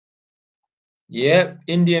Yeah,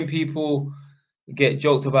 Indian people get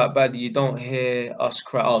joked about badly. You don't hear us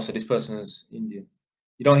cry. Oh, so this person is Indian.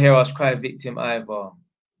 You don't hear us cry victim either.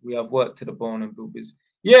 We have worked to the bone and built business.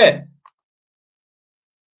 Yeah,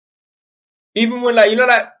 even when, like, you know,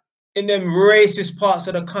 like in them racist parts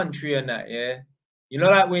of the country and that, yeah. You know,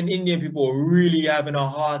 like when Indian people were really having a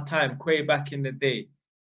hard time, way back in the day.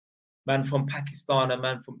 Man from Pakistan and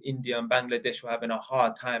man from India and Bangladesh were having a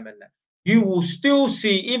hard time and that. You will still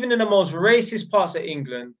see, even in the most racist parts of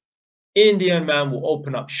England, Indian man will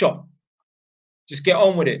open up shop. Just get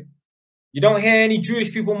on with it. You don't hear any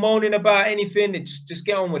Jewish people moaning about anything. Just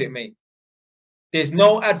get on with it, mate. There's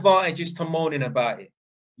no advantages to moaning about it.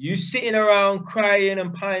 You sitting around crying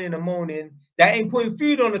and pining and moaning, that ain't putting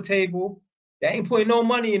food on the table. That ain't putting no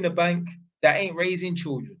money in the bank. That ain't raising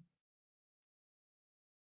children.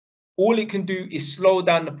 All it can do is slow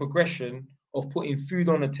down the progression of putting food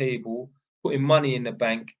on the table, putting money in the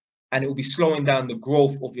bank, and it will be slowing down the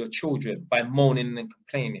growth of your children by moaning and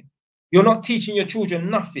complaining. You're not teaching your children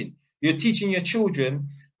nothing. You're teaching your children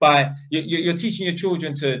by you're teaching your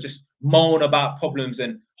children to just moan about problems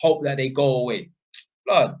and hope that they go away.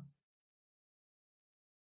 Blood,